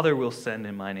Father will send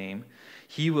in my name,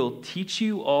 he will teach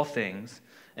you all things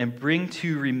and bring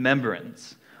to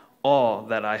remembrance all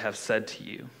that I have said to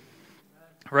you."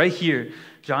 Right here,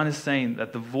 John is saying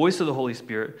that the voice of the Holy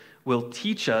Spirit will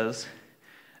teach us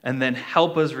and then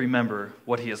help us remember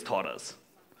what he has taught us.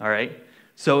 All right?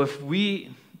 So if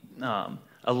we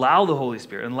allow the Holy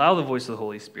Spirit and allow the voice of the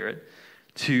Holy Spirit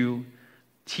to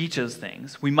teach us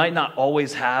things, we might not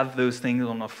always have those things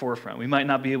on the forefront. We might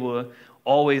not be able to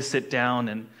always sit down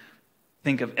and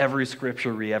think of every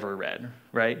scripture we ever read,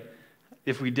 right?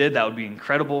 If we did, that would be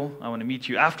incredible. I want to meet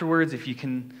you afterwards. If you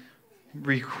can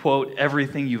re-quote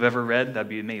everything you've ever read, that'd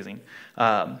be amazing.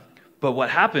 But what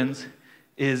happens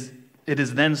is it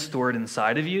is then stored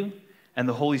inside of you, and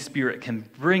the Holy Spirit can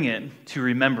bring it to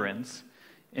remembrance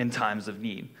in times of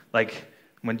need. Like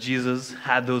when Jesus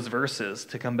had those verses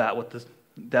to combat what the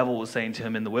devil was saying to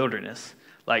him in the wilderness.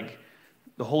 Like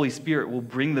the Holy Spirit will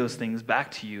bring those things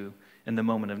back to you in the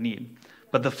moment of need.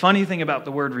 But the funny thing about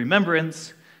the word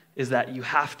remembrance is that you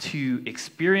have to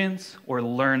experience or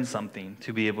learn something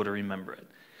to be able to remember it.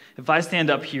 If I stand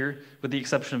up here, with the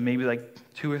exception of maybe like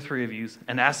 2 or 3 of you,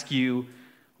 and ask you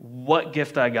what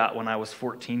gift I got when I was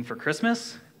 14 for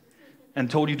Christmas, and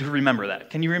told you to remember that,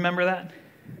 can you remember that?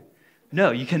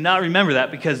 No, you cannot remember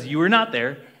that because you were not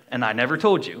there, and I never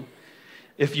told you.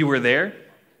 If you were there,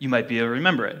 you might be able to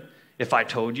remember it. If I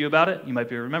told you about it, you might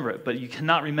be able to remember it. But you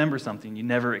cannot remember something you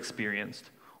never experienced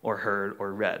or heard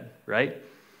or read, right?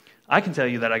 I can tell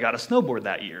you that I got a snowboard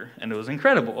that year, and it was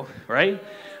incredible, right?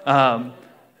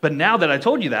 But now that I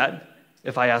told you that,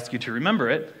 if I ask you to remember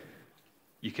it,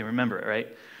 you can remember it, right?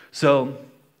 So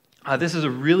this is a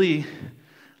really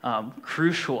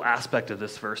crucial aspect of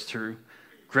this verse to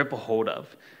grip a hold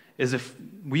of, is if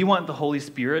we want the Holy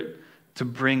Spirit to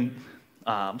bring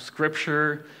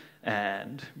scripture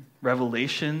and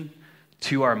revelation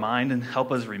to our mind and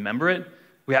help us remember it,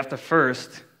 we have to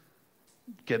first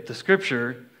get the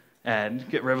scripture and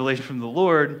get revelation from the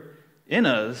Lord in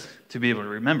us to be able to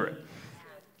remember it.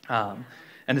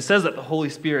 And it says that the Holy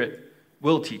Spirit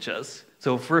will teach us.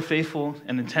 So if we're faithful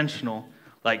and intentional,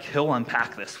 like he'll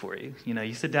unpack this for you. You know,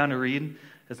 you sit down to read,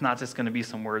 it's not just going to be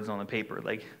some words on the paper.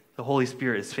 Like the Holy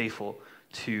Spirit is faithful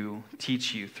to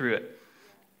teach you through it.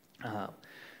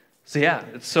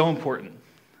 It's so important.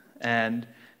 And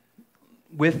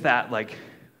with that, like,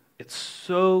 it's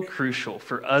so crucial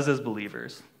for us as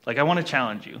believers. Like, I want to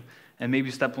challenge you and maybe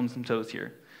step on some toes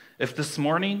here. If this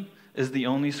morning is the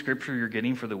only scripture you're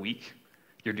getting for the week,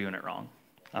 you're doing it wrong.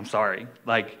 I'm sorry.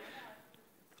 Like,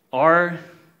 not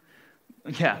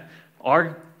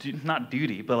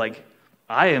duty, but like,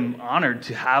 I am honored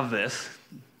to have this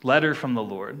letter from the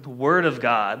Lord, the Word of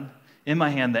God in my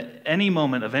hand, that any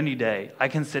moment of any day, I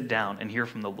can sit down and hear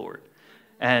from the Lord.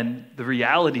 And the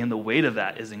reality and the weight of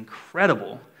that is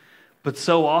incredible. But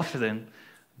so often,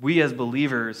 we as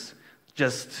believers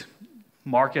just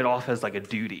mark it off as like a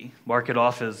duty. Mark it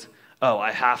off as, oh,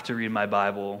 I have to read my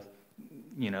Bible,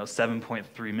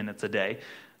 7.3 minutes a day,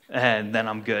 and then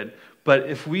I'm good. But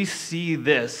if we see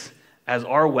this as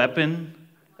our weapon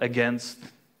against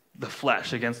the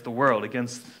flesh, against the world,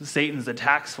 against Satan's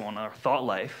attacks on our thought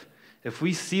life, if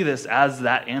we see this as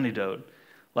that antidote,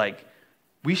 like,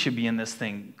 we should be in this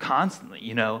thing constantly.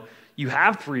 You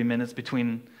have 3 minutes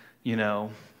between,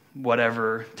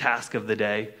 whatever task of the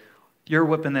day. You're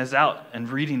whipping this out and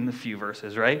reading the few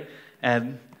verses, right?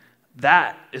 And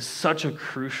that is such a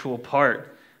crucial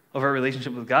part of our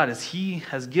relationship with God, is he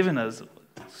has given us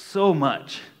so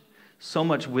much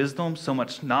wisdom, so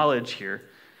much knowledge here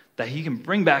that he can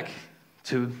bring back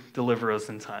to deliver us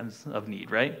in times of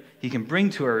need, right? He can bring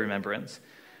to our remembrance,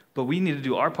 but we need to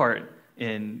do our part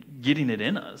in getting it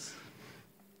in us.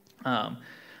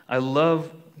 I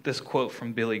love this quote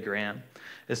from Billy Graham.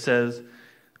 It says,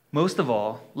 "Most of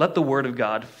all, let the word of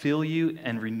God fill you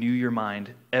and renew your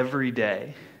mind every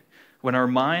day. When our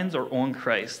minds are on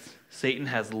Christ, Satan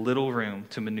has little room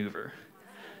to maneuver."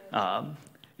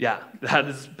 Yeah, that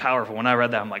is powerful. When I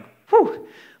read that, I'm like, whew.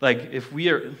 Like, if we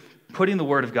are putting the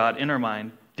word of God in our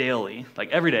mind daily,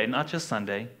 like every day, not just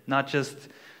Sunday, not just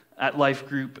at life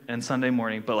group and Sunday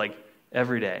morning, but like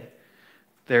every day,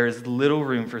 there is little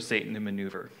room for Satan to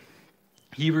maneuver.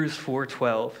 Hebrews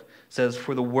 4:12 says,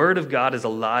 "For the word of God is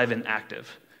alive and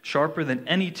active, sharper than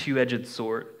any two-edged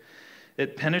sword.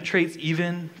 It penetrates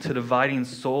even to dividing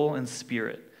soul and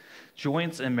spirit,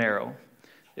 joints and marrow.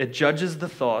 It judges the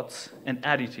thoughts and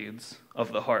attitudes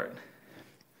of the heart."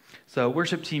 So,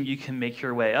 worship team, you can make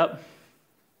your way up.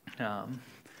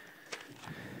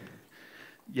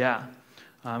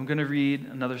 I'm going to read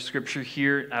another scripture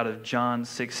here out of John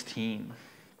 16,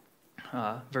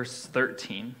 verse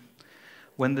 13.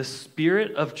 "When the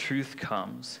Spirit of truth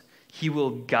comes, he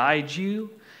will guide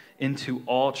you into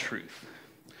all truth.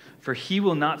 For he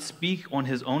will not speak on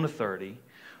his own authority,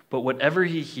 but whatever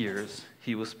he hears,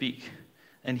 he will speak.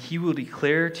 And he will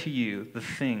declare to you the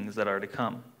things that are to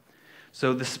come."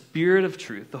 So the Spirit of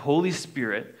truth, the Holy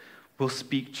Spirit, will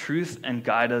speak truth and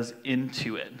guide us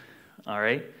into it. All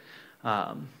right?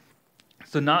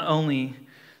 So not only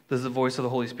does the voice of the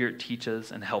Holy Spirit teach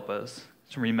us and help us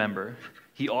to remember,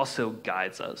 he also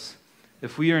guides us.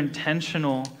 If we are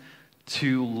intentional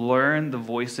to learn the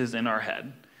voices in our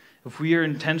head, if we are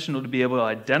intentional to be able to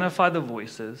identify the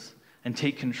voices and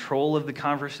take control of the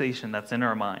conversation that's in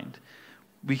our mind,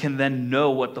 we can then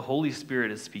know what the Holy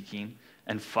Spirit is speaking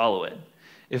and follow it.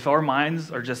 If our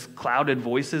minds are just clouded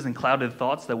voices and clouded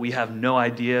thoughts that we have no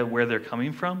idea where they're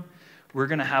coming from, we're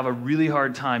going to have a really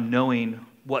hard time knowing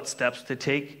what steps to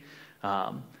take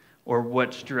or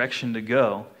which direction to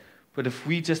go. But if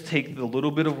we just take the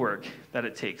little bit of work that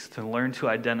it takes to learn to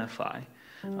identify,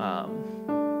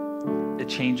 it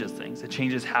changes things. It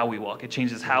changes how we walk. It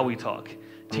changes how we talk.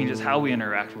 It changes how we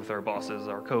interact with our bosses,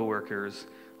 our coworkers,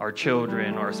 our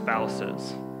children, our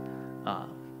spouses.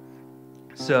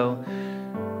 So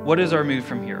what is our move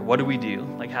from here? What do we do?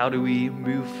 Like, how do we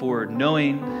move forward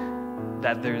knowing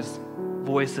that there's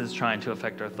voices trying to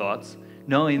affect our thoughts,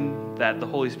 knowing that the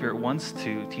Holy Spirit wants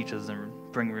to teach us and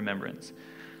bring remembrance?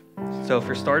 So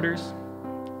for starters,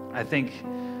 I think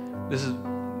this is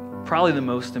probably the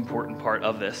most important part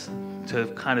of this, to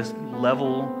kind of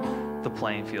level the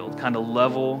playing field, kind of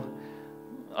level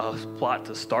a plot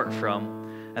to start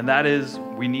from, and that is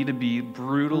we need to be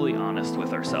brutally honest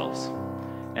with ourselves,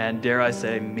 and dare I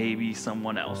say, maybe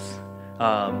someone else.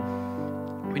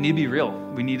 We need to be real.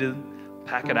 We need to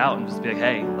pack it out and just be like,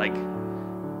 hey, like,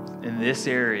 in this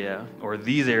area or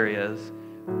these areas,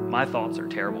 my thoughts are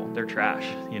terrible. They're trash,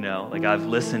 Like, I've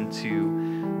listened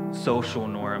to social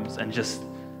norms and just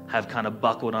have kind of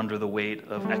buckled under the weight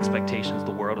of expectations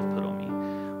the world have put on me.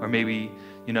 Or maybe,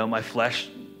 my flesh,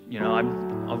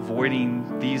 I'm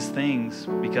avoiding these things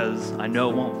because I know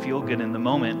it won't feel good in the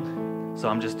moment, so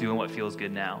I'm just doing what feels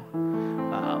good now.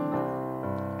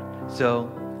 So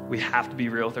we have to be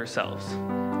real with ourselves.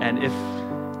 And if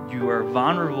you are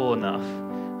vulnerable enough,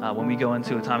 when we go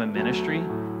into a time of ministry,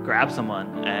 grab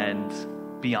someone and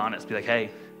be honest. Be like,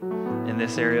 hey, in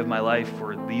this area of my life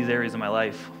or these areas of my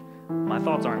life, my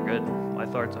thoughts aren't good. My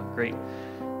thoughts aren't great.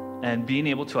 And being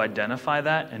able to identify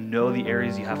that and know the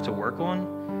areas you have to work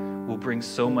on will bring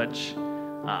so much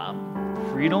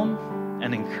freedom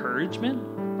and encouragement.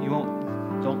 You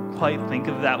don't quite think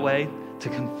of it that way to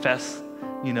confess,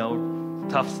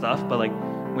 tough stuff. But like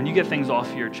when you get things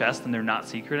off your chest and they're not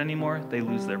secret anymore, they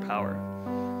lose their power.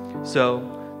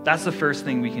 So that's the first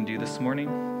thing we can do this morning.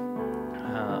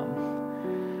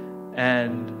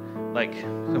 And like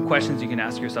some questions you can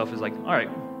ask yourself is like, all right,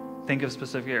 think of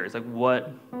specific areas. Like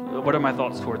what are my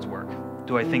thoughts towards work?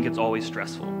 Do I think it's always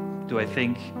stressful? Do I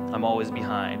think I'm always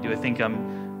behind? Do I think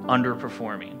I'm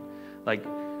underperforming? Like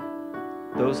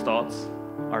those thoughts,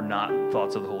 are not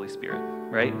thoughts of the Holy Spirit,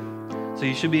 right? So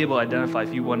you should be able to identify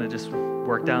if you want to just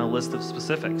work down a list of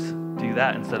specifics. Do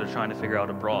that instead of trying to figure out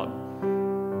a broad.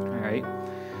 All right?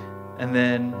 And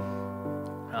then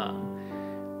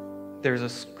there's a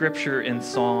scripture in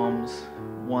Psalms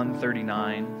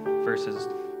 139, verses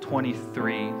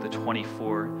 23 to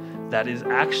 24, that is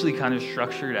actually kind of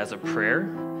structured as a prayer.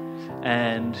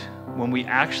 And when we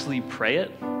actually pray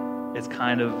it, it's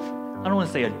kind of, I don't want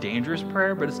to say a dangerous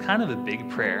prayer, but it's kind of a big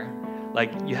prayer.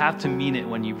 Like, you have to mean it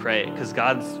when you pray it, because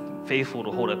God's faithful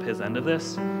to hold up his end of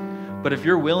this. But if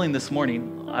you're willing this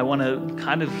morning, I want to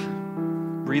kind of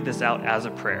read this out as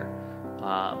a prayer.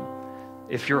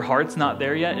 If your heart's not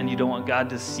there yet and you don't want God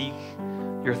to seek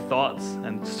your thoughts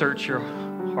and search your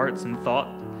hearts and thought,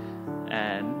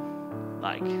 and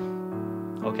like,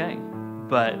 okay.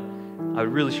 But I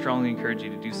would really strongly encourage you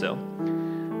to do so.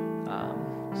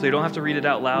 So you don't have to read it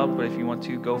out loud, but if you want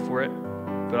to, go for it.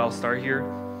 But I'll start here.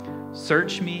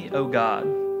 Search me, O God,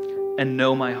 and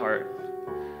know my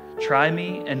heart. Try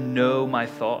me and know my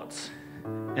thoughts,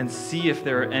 and see if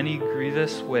there are any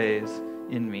grievous ways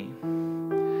in me,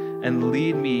 and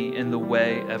lead me in the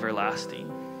way everlasting.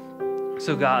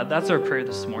 So God, that's our prayer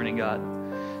this morning, God.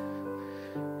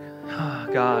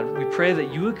 God, we pray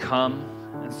that you would come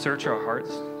and search our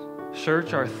hearts,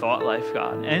 search our thought life,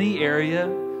 God. Any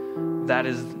area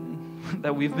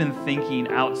that we've been thinking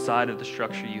outside of the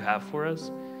structure you have for us,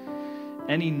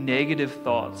 any negative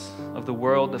thoughts of the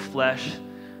world, the flesh,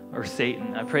 or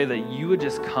Satan, I pray that you would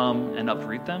just come and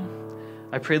uproot them.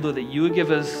 I pray, Lord, that you would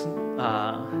give us,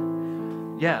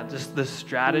 just the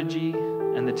strategy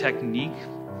and the technique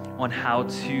on how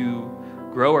to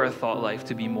grow our thought life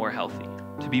to be more healthy,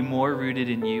 to be more rooted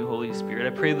in you, Holy Spirit.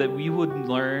 I pray that we would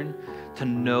learn to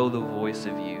know the voice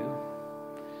of you.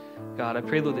 God, I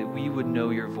pray, Lord, that we would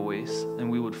know your voice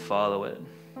and we would follow it.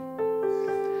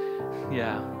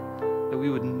 Yeah, that we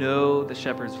would know the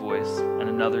shepherd's voice and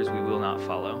another's we will not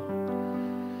follow.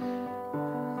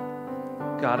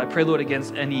 God, I pray, Lord,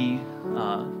 against any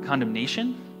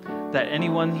condemnation, that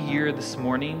anyone here this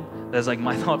morning that's like,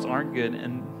 my thoughts aren't good,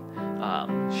 and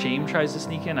shame tries to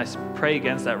sneak in, I pray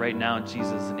against that right now in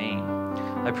Jesus' name.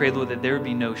 I pray, Lord, that there would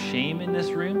be no shame in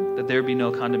this room, that there would be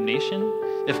no condemnation.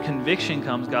 If conviction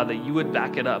comes, God, that you would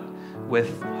back it up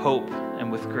with hope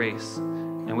and with grace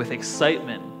and with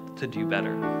excitement to do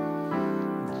better.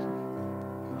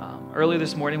 Earlier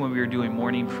this morning when we were doing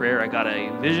morning prayer, I got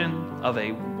a vision of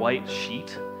a white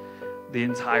sheet, the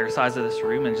entire size of this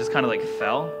room, and it just kind of like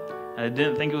fell. And I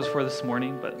didn't think it was for this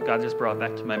morning, but God just brought it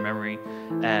back to my memory.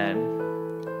 And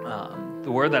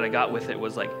the word that I got with it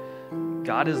was like,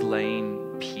 God is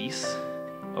laying peace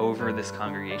over this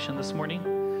congregation this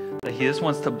morning. That he just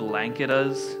wants to blanket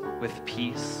us with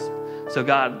peace. So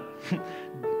God,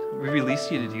 we release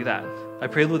you to do that. I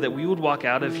pray, Lord, that we would walk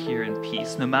out of here in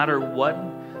peace, no matter what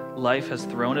life has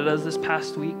thrown at us this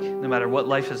past week, no matter what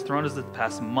life has thrown us this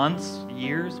past months,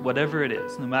 years, whatever it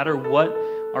is, no matter what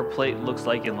our plate looks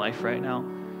like in life right now,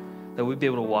 that we'd be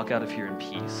able to walk out of here in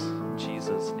peace. In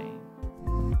Jesus' name.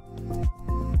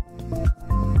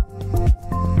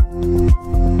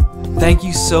 Thank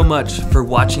you so much for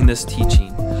watching this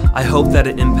teaching. I hope that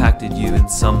it impacted you in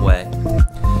some way.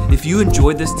 If you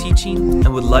enjoyed this teaching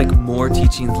and would like more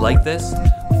teachings like this,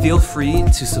 feel free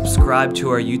to subscribe to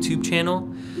our YouTube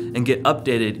channel and get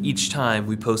updated each time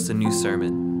we post a new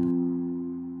sermon.